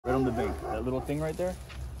on the bank. That little thing right there.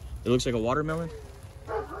 It looks like a watermelon.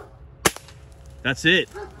 That's it.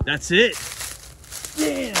 That's it.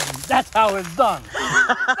 Damn, that's how it's done.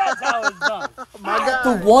 That's how it's done. My God.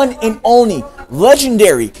 The one and only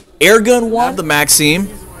legendary air gun wand, the Maxim.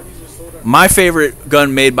 My favorite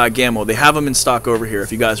gun made by Gamo. They have them in stock over here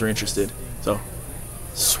if you guys are interested. So,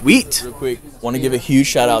 sweet. Real quick, want to give a huge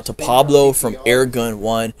shout out to Pablo from Air Gun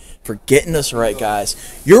 1 for getting us right,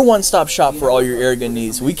 guys. Your one-stop shop for all your air gun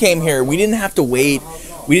needs. We came here. We didn't have to wait.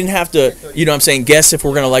 We didn't have to, you know what I'm saying, guess if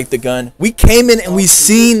we're going to like the gun. We came in and we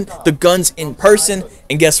seen the guns in person.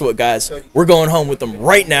 And guess what, guys? We're going home with them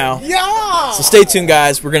right now. Yeah! So stay tuned,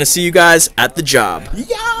 guys. We're going to see you guys at the job.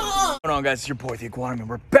 Yeah! What's going on, guys? It's your boy, the Iguana Man.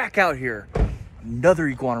 We're back out here. Another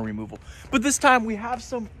iguana removal. But this time we have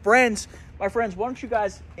some friends. My friends, why don't you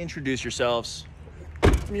guys introduce yourselves?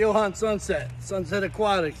 I'm Johan Sunset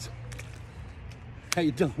Aquatics. How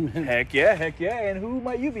you doing, man? Heck yeah, heck yeah. And who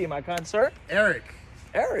might you be, my kind sir? Eric.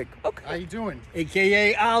 Eric, okay. How you doing?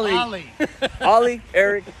 AKA Ollie. Ollie. Ollie,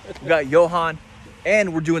 Eric, we got Johan,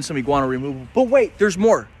 and we're doing some iguana removal. But wait, there's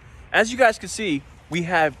more. As you guys can see, we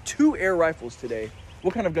have 2 air rifles today.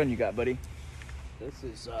 What kind of gun you got, buddy? This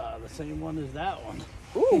is the same one as that one.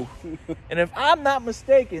 Ooh. And if I'm not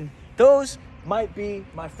mistaken, those might be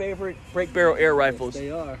my favorite break barrel air rifles. Yes,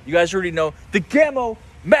 they are. You guys already know the Gamo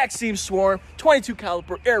Maxim Swarm 22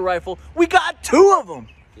 caliber air rifle. We got 2 of them.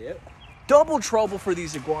 Yep. Double trouble for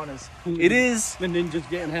these iguanas. It is. The ninja's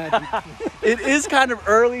getting happy. It is kind of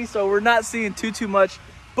early, so we're not seeing too much,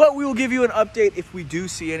 but we will give you an update if we do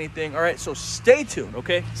see anything. All right, so stay tuned,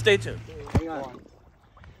 okay? Stay tuned. Hang on.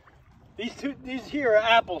 These here are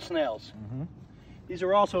apple snails. Mm-hmm. These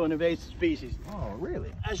are also an invasive species. Oh,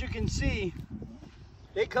 really? As you can see,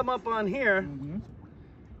 they come up on here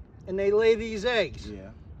and they lay these eggs.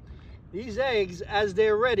 Yeah. These eggs, as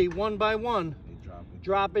they're ready, one by one,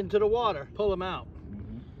 drop into the water. Pull them out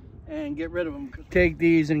and get rid of them. Take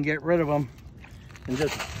these and get rid of them and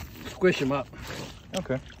just squish them up.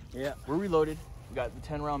 Okay. Yeah. We're reloaded. We got the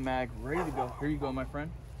 10-round mag ready to go. Here you go, my friend.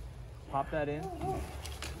 Pop that in.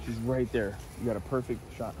 She's right there. You got a perfect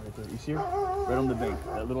shot right there. You see her? Right on the bank.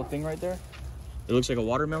 That little thing right there. It looks like a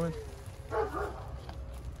watermelon. It's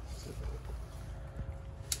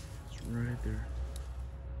right there.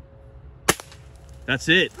 That's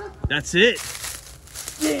it. That's it.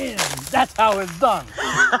 Damn, that's how it's done.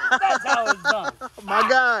 That's how it's done. My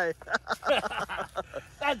guy.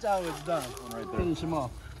 That's how it's done. One right there. Finish them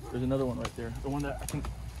off. There's another one right there. The one that I think.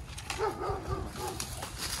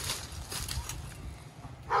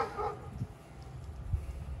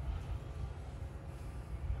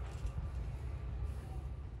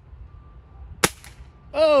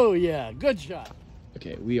 Oh yeah, good shot.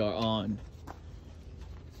 Okay, we are on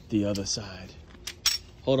the other side.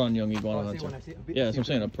 Hold on, young iguana hunter. Yeah, that's what I'm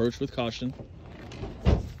saying. Approach with caution.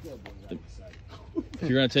 If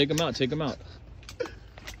you're gonna take them out, take them out.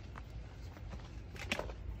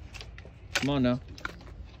 Come on now.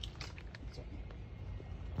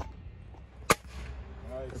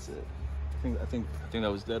 That's it. I think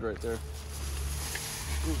that was dead right there.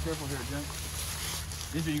 Ooh, careful here, Jen.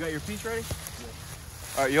 Ninja, you got your piece ready?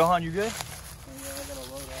 Yeah. All right, Johan, you good? Yeah, I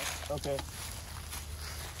gotta load up. Okay.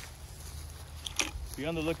 Be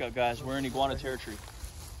on the lookout, guys. We're in iguana territory.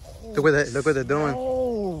 Look what they're doing.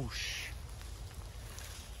 Oh,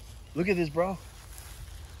 look at this, bro.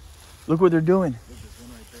 Look what they're doing. Look, there's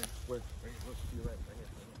one right there. Where? Right here. Look to your right. Right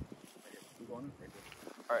here. Iguana? Right there.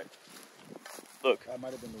 All right. Look. That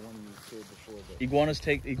might have been the one you killed before. But...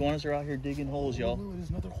 Iguanas are out here digging holes, y'all. Look, there's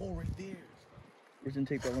another hole right there. We're gonna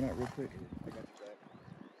take that one out real quick. I got you, Jack.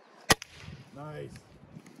 Nice.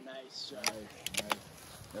 Nice shot. Nice.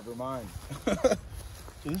 Never mind.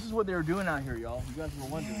 So this is what they were doing out here, y'all. You guys were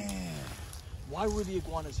wondering. Yeah. Why were the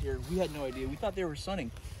iguanas here? We had no idea. We thought they were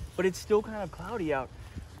sunning, but it's still kind of cloudy out.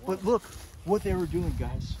 But look what they were doing,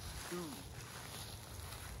 guys. 2,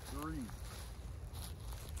 3.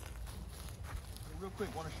 Real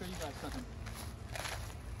quick, want to show you guys something.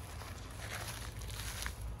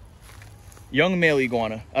 Young male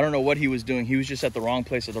iguana. I don't know what he was doing. He was just at the wrong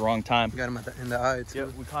place at the wrong time. You got him in the eye, too.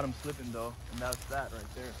 Yeah, we caught him slipping, though, and that's that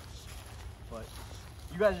right there. But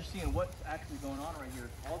you guys are seeing what's actually going on right here.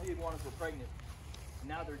 All the iguanas were pregnant.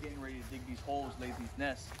 Now they're getting ready to dig these holes, lay these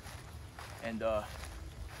nests, and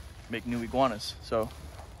make new iguanas. So,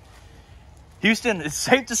 Houston, it's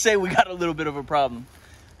safe to say we got a little bit of a problem.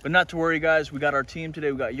 But not to worry, guys. We got our team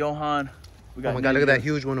today. We got Johan. We got oh my God, look at that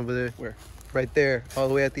huge one over there. Where? Right there, all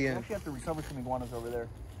the way at the We end. actually have to recover some iguanas over there.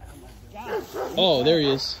 Oh, there he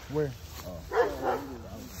is. Where?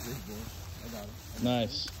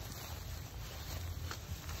 Nice.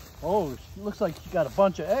 Oh, looks like she got a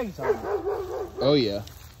bunch of eggs on her. Oh yeah.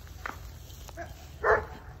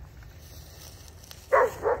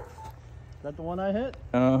 Is that the one I hit?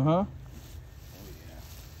 Uh-huh.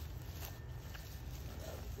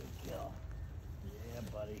 Yeah,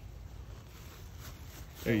 buddy.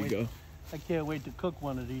 There you go. I can't wait to cook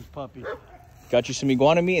one of these puppies. Got you some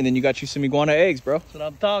iguana meat, and then you got you some iguana eggs, bro. That's what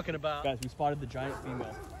I'm talking about. Guys, we spotted the giant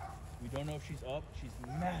female. We don't know if she's up. She's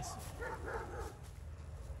massive.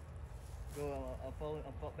 Go,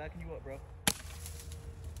 I'm backing you up, bro.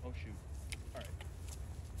 Oh, shoot. All right.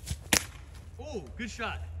 Oh, good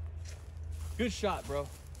shot. Good shot, bro.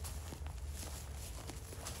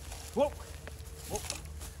 Whoa. Whoa.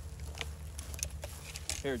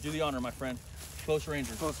 Here, do the honor, my friend. Close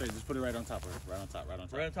ranger. Close range. Just put it right on top of her. Right on top. Right on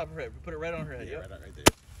top. Right on top of her head. Put it right on her head. Yeah, Yep. right there.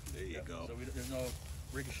 There you go. So there's no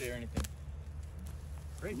ricochet or anything.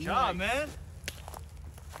 Great job, man.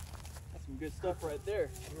 That's some good stuff right there.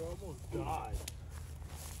 You almost died.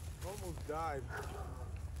 Almost died.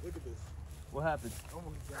 Look at this. What happened?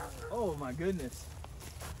 Almost died. Oh my goodness.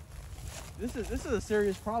 This is a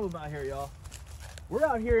serious problem out here, y'all. We're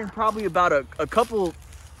out here in probably about a couple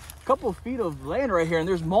feet of land right here, and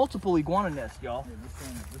there's multiple iguana nests, y'all.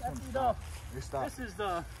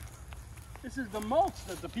 This is the mulch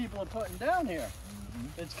that the people are putting down here.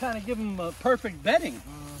 It's kind of giving them a perfect bedding.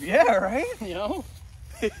 Yeah, right? You know?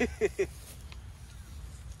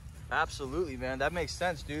 Absolutely, man. That makes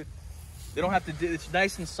sense, dude. They don't have to do. It's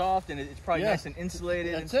nice and soft, and it's probably nice and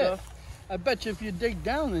insulated and stuff. I bet you if you dig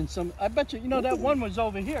down in some, I bet you know that one was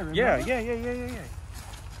over here. Remember? Yeah.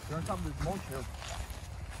 They're on top of this mulch here.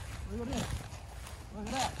 Look at this. Look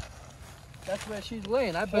at that. That's where she's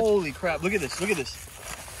laying. I bet. Holy crap! Look at this. Look at this.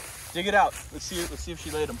 Dig it out. Let's see if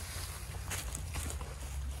she laid them.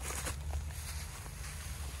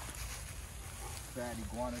 That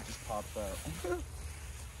iguana just popped out.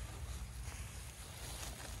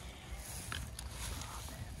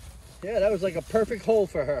 Yeah, that was like a perfect hole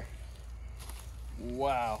for her.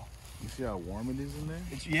 Wow. You see how warm it is in there?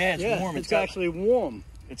 It's warm. It's actually warm.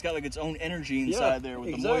 It's got like its own energy inside there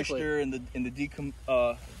with the moisture and the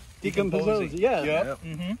decomposing. Yeah. Yep.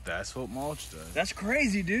 That's what mulch does. That's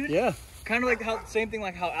crazy, dude. Yeah. Kind of like same thing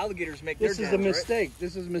like how alligators make This their is a dens, mistake. Right?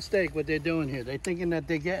 This is a mistake what they're doing here. They're thinking that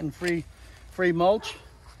they're getting free mulch.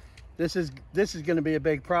 This is going to be a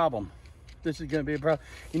big problem. This is going to be a problem.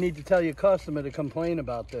 You need to tell your customer to complain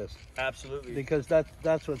about this. Absolutely. Because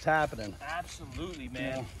that's what's happening. Absolutely,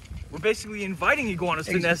 man. Yeah. We're basically inviting iguanas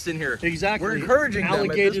to nest in here. Exactly. We're encouraging them.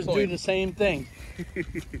 Alligators do the same thing.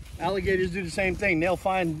 Alligators do the same thing. They'll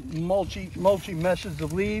find mulchy meshes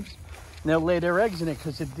of leaves, and they'll lay their eggs in it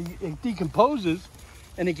because it decomposes,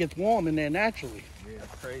 and it gets warm in there naturally. Yeah,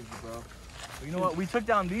 that's crazy, bro. Well, you know what? We took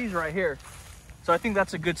down these right here. So I think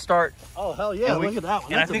that's a good start. Oh, hell yeah. Look at that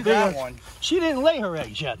one. And that's I think that one. She didn't lay her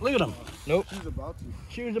eggs yet. Look at them. Nope. She's about to.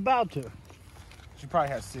 She was about to. She probably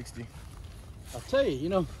has 60. I'll tell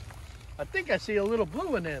you, I think I see a little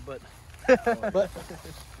blue in there, but...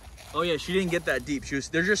 Oh, yeah, she didn't get that deep.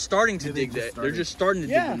 They're just starting to dig that. They're just starting to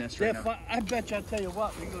dig the nest right now. I bet you, I'll tell you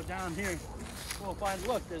what, we go down here, we'll find,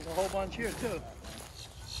 look, there's a whole bunch here, too.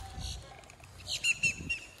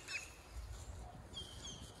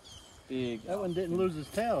 Big. That one didn't lose his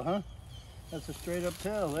tail, huh? That's a straight up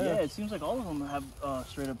tail there. Yeah, it seems like all of them have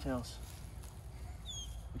straight up tails,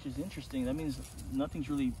 which is interesting. That means nothing's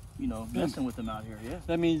really, messing with them out here. Yeah.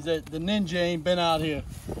 That means that the ninja ain't been out here.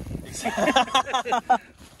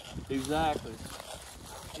 Exactly.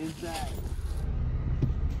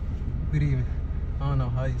 Good evening. I don't know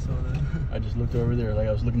how you saw that. I just looked over there, like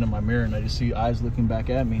I was looking at my mirror, and I just see eyes looking back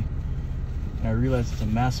at me, and I realized it's a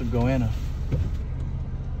massive goanna.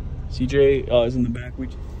 CJ is in the back.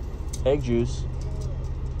 Egg juice.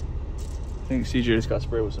 I think CJ just got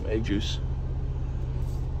sprayed with some egg juice.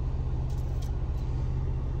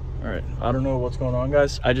 All right, I don't know what's going on,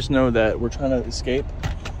 guys. I just know that we're trying to escape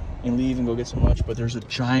and leave and go get some lunch, but there's a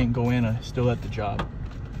giant goanna still at the job.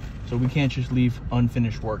 So we can't just leave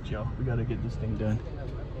unfinished work, y'all. We gotta get this thing done.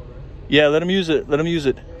 Yeah, let him use it. Let him use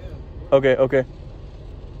it. Okay, okay.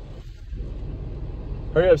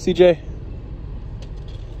 Hurry up, CJ.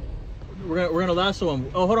 We're gonna lasso him.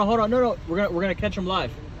 Oh, hold on. No. We're gonna catch him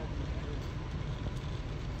live.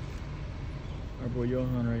 Our boy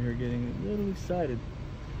Johan right here getting a little excited.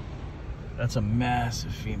 That's a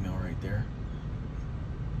massive female right there.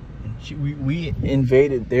 And we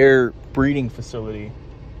invaded their breeding facility.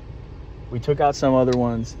 We took out some other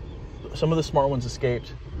ones. Some of the smart ones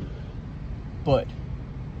escaped. But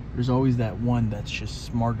there's always that one that's just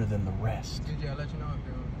smarter than the rest. DJ, I'll let you know if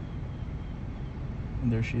you're on.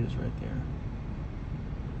 And there she is right there.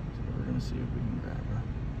 So we're gonna see if we can grab her.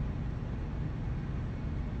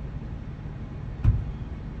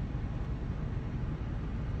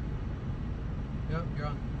 Yep, you're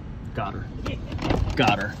on. Got her.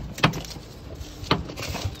 Got her.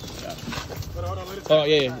 Oh,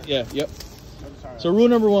 yep. So rule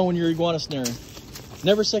number 1 when you're iguana snaring,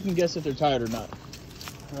 never second guess if they're tired or not.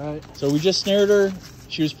 Right. So we just snared her.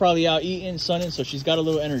 She was probably out eating, sunning, so she's got a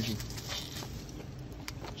little energy.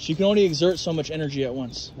 She can only exert so much energy at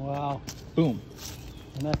once. Wow. Boom.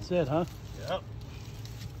 And that's it, huh? Yep.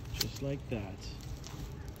 Just like that.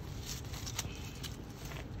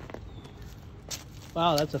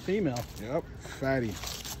 Wow, that's a female. Yep. Fatty.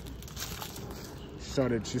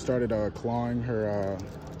 She started clawing her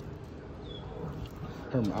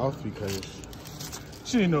mouth because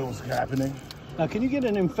she didn't know what was happening. Now, can you get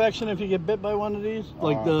an infection if you get bit by one of these?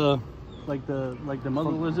 Like the mother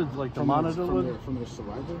lizards, like the monitor lizard? From their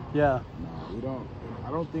saliva? Yeah. No, we don't. I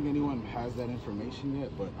don't think anyone has that information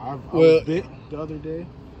yet, but I was bit the other day.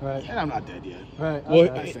 Right. And I'm not dead yet. Right. Well,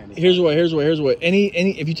 Okay. here's what. Any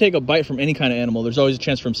if you take a bite from any kind of animal, there's always a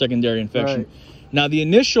chance for secondary infection. Right. Now, the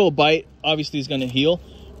initial bite obviously is going to heal,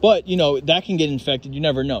 but you know that can get infected. You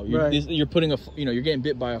never know. You're putting you're getting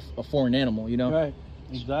bit by a foreign animal. You know. Right.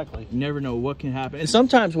 Exactly. You never know what can happen. And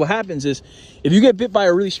sometimes what happens is, if you get bit by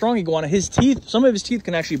a really strong iguana, some of his teeth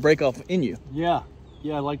can actually break off in you. Yeah.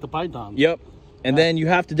 Yeah, like the python. Yep. And then you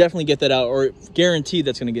have to definitely get that out, or guaranteed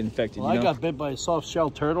that's going to get infected. Well, you know? I got bit by a soft shell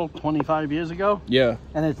turtle 25 years ago. Yeah.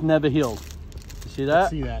 And it's never healed. You see that?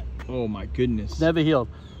 See that? Oh my goodness. Never healed.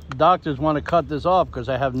 Doctors want to cut this off because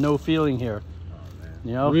I have no feeling here.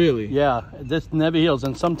 You know? Really? Yeah. This never heals.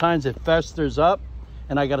 And sometimes it festers up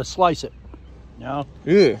and I got to slice it. You know?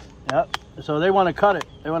 Yeah. Yep. So they want to cut it.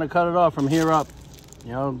 They want to cut it off from here up.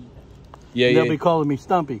 You know? Yeah, They'll be calling me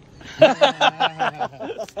Stumpy. You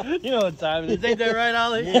know what time it is. Ain't that right,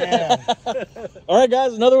 Ollie? Yeah. All right,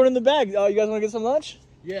 guys. Another one in the bag. Oh, you guys want to get some lunch?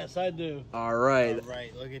 Yes, I do. All right. All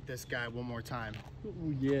right, look at this guy one more time.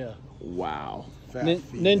 Ooh, yeah. Wow.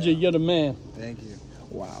 Ninja, you're the man. Thank you.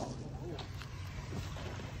 Wow.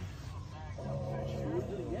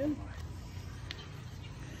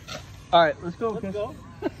 All right, let's go. Let's go.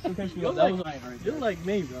 You're like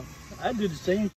me, bro. I do the same.